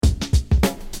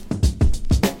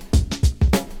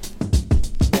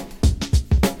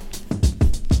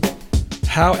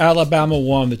how Alabama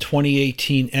won the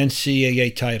 2018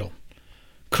 NCAA title.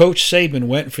 Coach Saban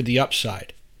went for the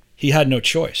upside. He had no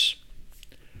choice.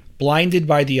 Blinded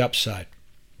by the upside.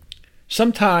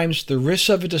 Sometimes the risks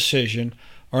of a decision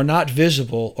are not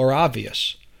visible or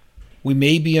obvious. We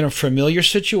may be in a familiar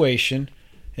situation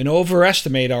and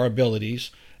overestimate our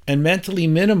abilities and mentally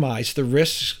minimize the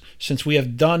risks since we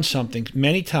have done something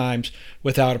many times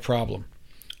without a problem.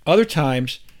 Other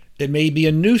times, it may be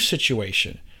a new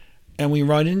situation and we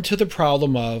run into the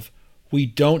problem of we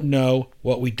don't know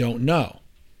what we don't know.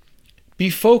 Be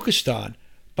focused on,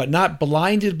 but not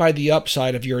blinded by the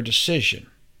upside of your decision.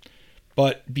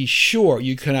 But be sure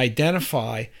you can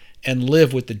identify and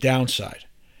live with the downside.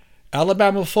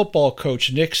 Alabama football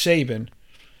coach Nick Saban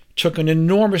took an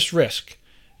enormous risk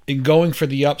in going for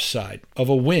the upside of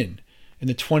a win in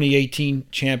the 2018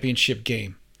 championship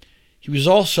game. He was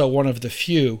also one of the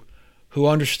few who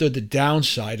understood the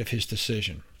downside of his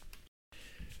decision.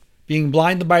 Being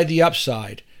blinded by the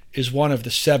upside is one of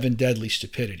the 7 deadly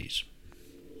stupidities.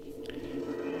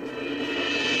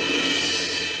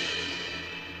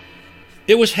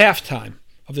 It was halftime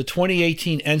of the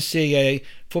 2018 NCAA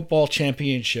football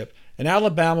championship, and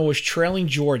Alabama was trailing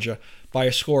Georgia by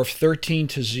a score of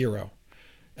 13-0.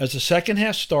 As the second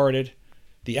half started,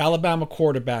 the Alabama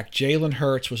quarterback Jalen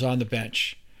Hurts was on the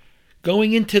bench.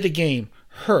 Going into the game,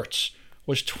 Hurts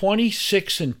was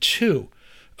 26-2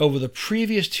 over the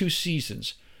previous 2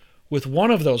 seasons, with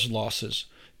one of those losses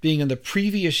being in the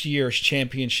previous year's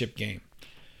championship game.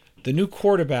 The new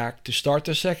quarterback to start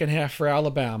the second half for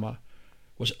Alabama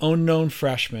was unknown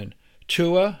freshman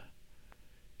Tua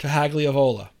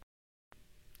Tagovailo.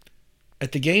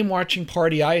 At the game-watching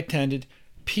party I attended,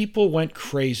 people went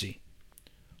crazy.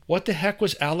 What the heck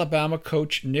was Alabama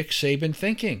coach Nick Saban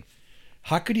thinking?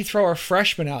 How could he throw a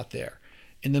freshman out there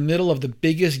in the middle of the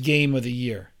biggest game of the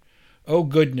year? Oh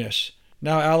goodness,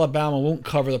 now Alabama won't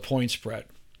cover the point spread.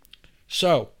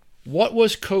 So, what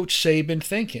was Coach Saban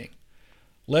thinking?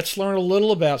 Let's learn a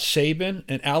little about Saban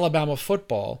and Alabama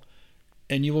football,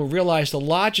 and you will realize the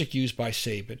logic used by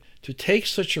Saban to take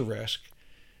such a risk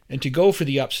and to go for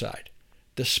the upside,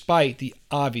 despite the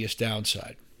obvious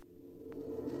downside.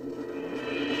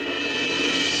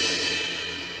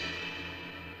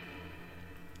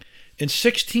 In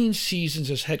 16 seasons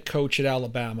as head coach at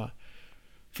Alabama,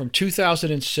 from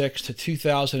 2006 to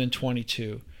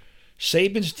 2022,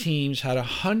 Saban's teams had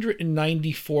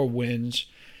 194 wins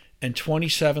and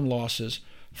 27 losses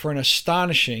for an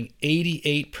astonishing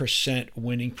 88%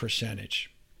 winning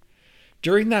percentage.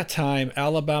 During that time,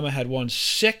 Alabama had won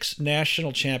 6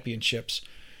 national championships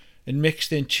and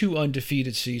mixed in 2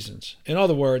 undefeated seasons. In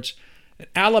other words, an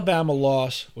Alabama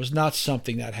loss was not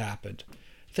something that happened.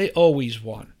 They always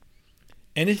won.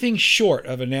 Anything short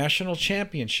of a national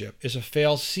championship is a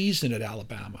failed season at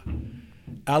Alabama.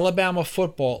 Alabama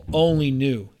football only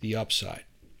knew the upside.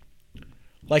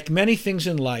 Like many things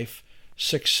in life,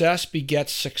 success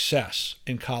begets success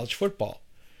in college football.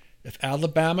 If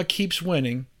Alabama keeps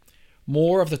winning,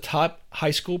 more of the top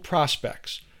high school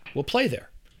prospects will play there,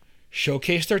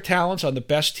 showcase their talents on the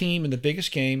best team in the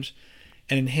biggest games,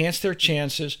 and enhance their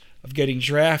chances of getting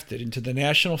drafted into the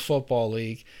National Football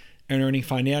League and earning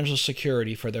financial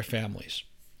security for their families.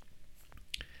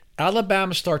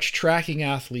 Alabama starts tracking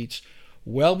athletes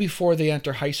well before they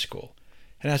enter high school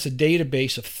and has a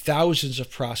database of thousands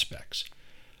of prospects.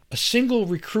 A single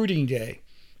recruiting day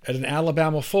at an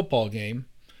Alabama football game,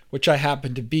 which I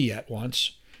happened to be at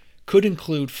once, could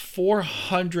include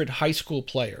 400 high school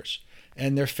players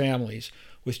and their families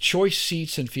with choice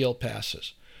seats and field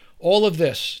passes. All of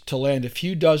this to land a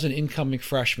few dozen incoming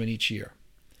freshmen each year.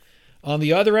 On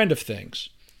the other end of things,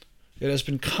 it has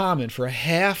been common for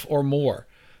half or more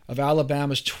of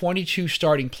Alabama's 22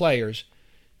 starting players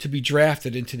to be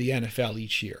drafted into the NFL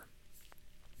each year.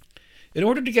 In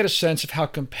order to get a sense of how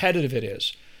competitive it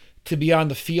is to be on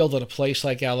the field at a place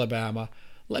like Alabama,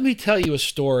 let me tell you a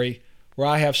story where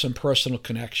I have some personal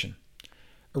connection.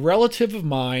 A relative of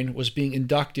mine was being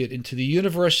inducted into the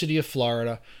University of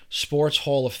Florida Sports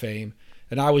Hall of Fame,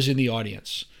 and I was in the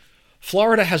audience.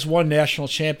 Florida has won national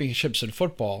championships in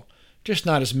football, just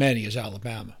not as many as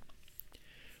Alabama.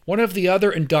 One of the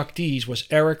other inductees was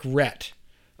Eric Rett,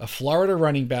 a Florida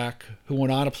running back who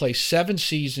went on to play 7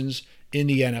 seasons in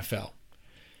the NFL.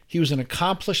 He was an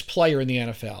accomplished player in the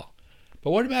NFL,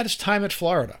 but what about his time at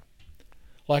Florida?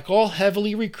 Like all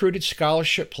heavily recruited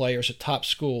scholarship players at top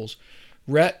schools,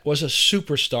 Rett was a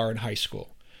superstar in high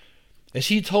school. As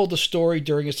he told the story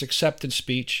during his acceptance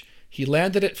speech, he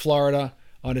landed at Florida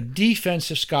on a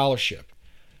defensive scholarship,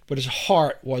 but his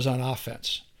heart was on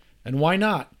offense. And why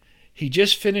not? He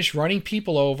just finished running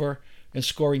people over and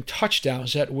scoring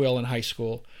touchdowns at will in high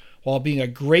school, while being a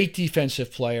great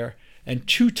defensive player and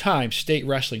 2-time state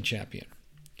wrestling champion.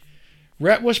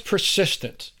 Rhett was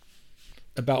persistent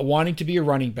about wanting to be a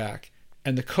running back,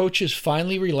 and the coaches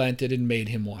finally relented and made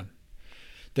him one.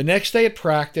 The next day at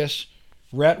practice,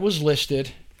 Rhett was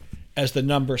listed as the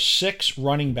number 6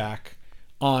 running back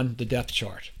on the depth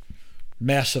chart.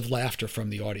 Massive laughter from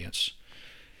the audience.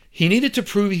 He needed to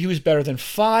prove he was better than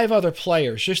 5 other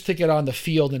players just to get on the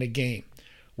field in a game.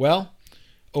 Well,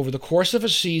 over the course of a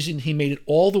season, he made it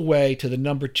all the way to the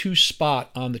number 2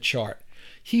 spot on the chart.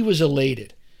 He was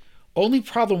elated. Only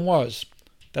problem was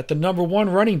that the number 1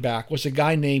 running back was a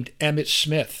guy named Emmitt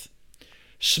Smith.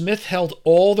 Smith held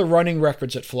all the running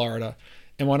records at Florida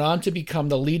and went on to become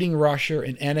the leading rusher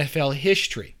in NFL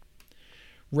history.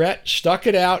 Rhett stuck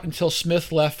it out until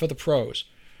Smith left for the pros.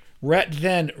 Rhett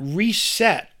then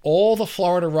reset all the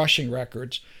Florida rushing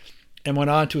records and went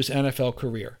on to his NFL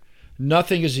career.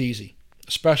 Nothing is easy,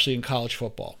 especially in college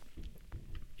football.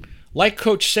 Like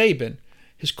Coach Saban,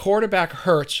 his quarterback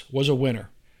Hurts was a winner.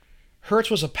 Hurts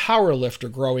was a power lifter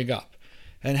growing up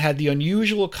and had the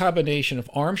unusual combination of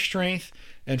arm strength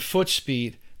and foot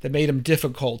speed that made him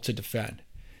difficult to defend.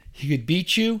 He could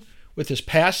beat you with his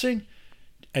passing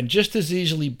and just as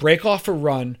easily break off a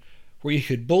run where he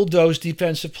could bulldoze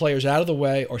defensive players out of the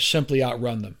way or simply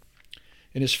outrun them.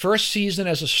 In his first season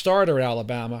as a starter at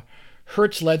Alabama,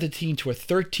 Hurts led the team to a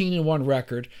 13-1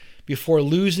 record before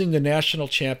losing the national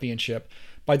championship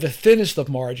by the thinnest of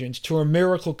margins to a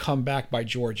miracle comeback by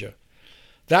Georgia.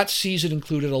 That season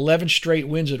included 11 straight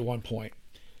wins at one point.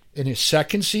 In his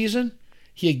second season,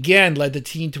 he again led the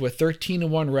team to a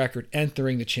 13-1 record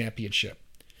entering the championship.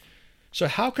 So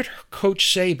how could Coach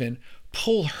Saban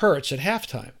pull Hurts at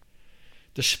halftime?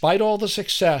 Despite all the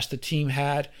success the team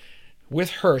had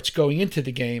with Hurts going into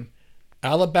the game,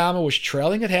 Alabama was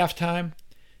trailing at halftime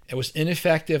and was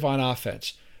ineffective on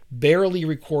offense, barely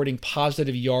recording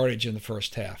positive yardage in the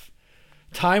first half.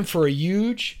 Time for a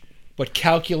huge but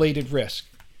calculated risk.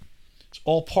 It's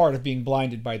all part of being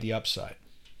blinded by the upside.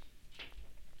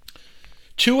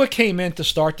 Tua came in to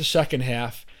start the second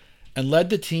half and led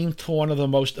the team to one of the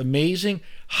most amazing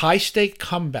high-stake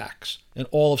comebacks in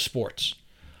all of sports.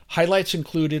 Highlights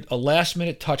included a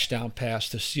last-minute touchdown pass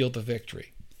to seal the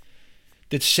victory.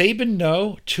 Did Saban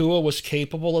know Tua was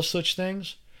capable of such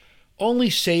things? Only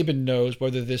Saban knows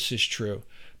whether this is true,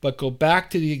 but go back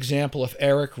to the example of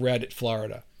Eric Red at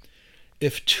Florida.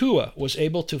 If Tua was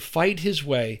able to fight his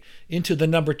way into the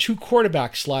number 2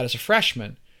 quarterback slot as a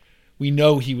freshman, we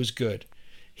know he was good.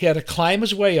 He had to climb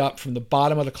his way up from the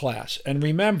bottom of the class. And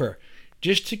remember,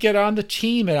 just to get on the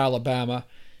team at Alabama,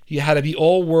 you had to be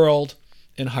all-world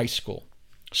in high school.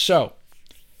 So,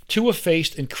 Tua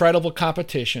faced incredible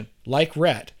competition, like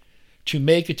Rhett, to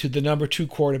make it to the number 2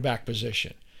 quarterback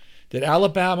position. Did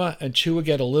Alabama and Tua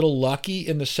get a little lucky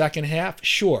in the second half?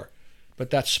 Sure, but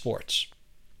that's sports.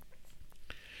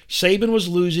 Saban was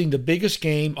losing the biggest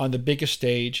game on the biggest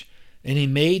stage, and he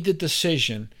made the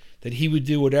decision that he would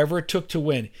do whatever it took to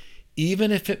win,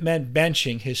 even if it meant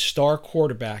benching his star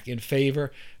quarterback in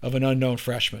favor of an unknown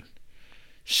freshman.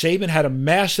 Saban had a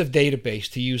massive database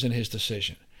to use in his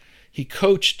decision. He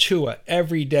coached Tua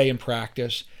every day in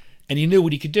practice, and he knew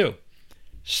what he could do.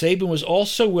 Saban was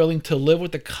also willing to live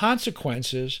with the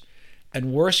consequences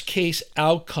and worst-case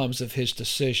outcomes of his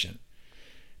decision.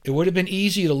 It would have been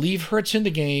easy to leave Hurts in the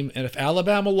game, and if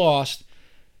Alabama lost,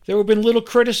 there would have been little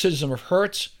criticism of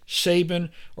Hurts, Saban,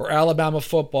 or Alabama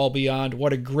football beyond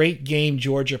what a great game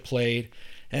Georgia played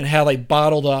and how they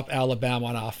bottled up Alabama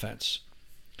on offense.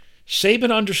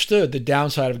 Saban understood the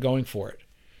downside of going for it.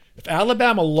 If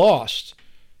Alabama lost,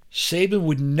 Saban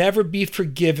would never be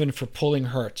forgiven for pulling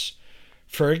Hurts.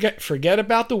 Forget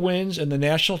about the wins and the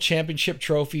national championship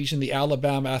trophies in the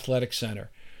Alabama Athletic Center.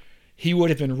 He would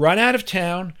have been run out of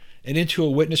town and into a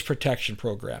witness protection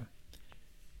program.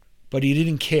 But he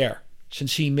didn't care,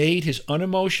 since he made his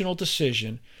unemotional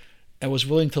decision and was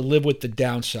willing to live with the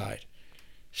downside.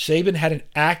 Saban had an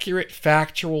accurate,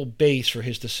 factual base for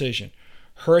his decision.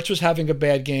 Hurts was having a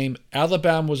bad game,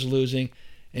 Alabama was losing,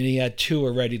 and he had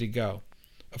Tua ready to go.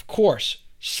 Of course,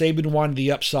 Saban wanted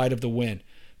the upside of the win,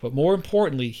 but more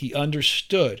importantly, he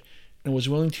understood and was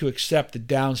willing to accept the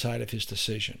downside of his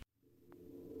decision.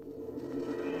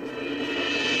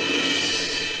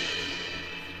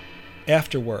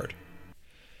 Afterward.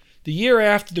 The year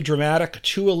after the dramatic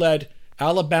Tua-led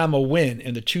Alabama win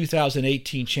in the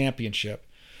 2018 championship,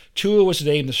 Tua was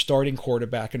named the starting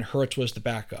quarterback and Hurts was the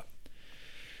backup.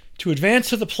 To advance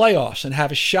to the playoffs and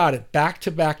have a shot at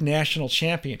back-to-back national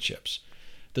championships,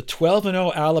 the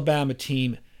 12-0 Alabama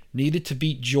team needed to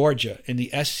beat Georgia in the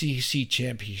SEC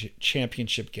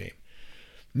championship game.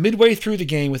 Midway through the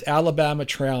game with Alabama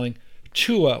trailing,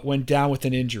 Tua went down with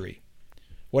an injury.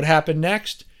 What happened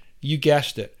next? You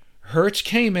guessed it. Hurts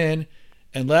came in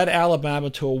and led Alabama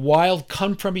to a wild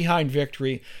come-from-behind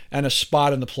victory and a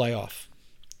spot in the playoff.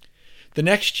 The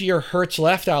next year, Hurts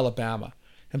left Alabama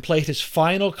and played his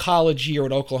final college year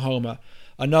at Oklahoma,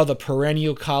 another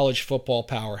perennial college football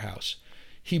powerhouse.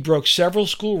 He broke several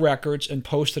school records and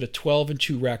posted a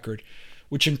 12-2 record,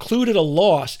 which included a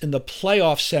loss in the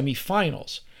playoff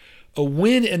semifinals. A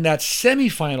win in that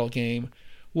semifinal game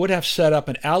would have set up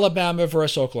an Alabama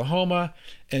versus Oklahoma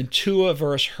and Tua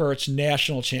versus Hurts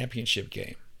national championship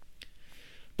game.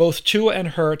 Both Tua and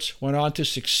Hurts went on to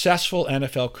successful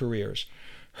NFL careers.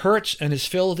 Hurts and his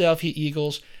Philadelphia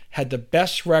Eagles had the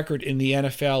best record in the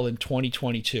NFL in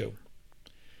 2022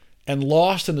 and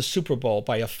lost in the Super Bowl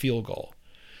by a field goal.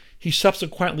 He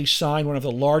subsequently signed one of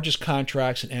the largest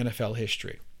contracts in NFL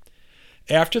history.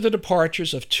 After the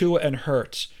departures of Tua and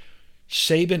Hurts,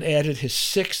 Saban added his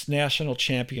 6th national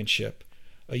championship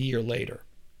a year later.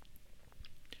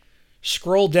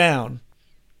 Scroll down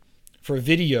for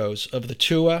videos of the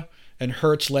Tua and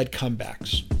Hurts-led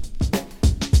comebacks.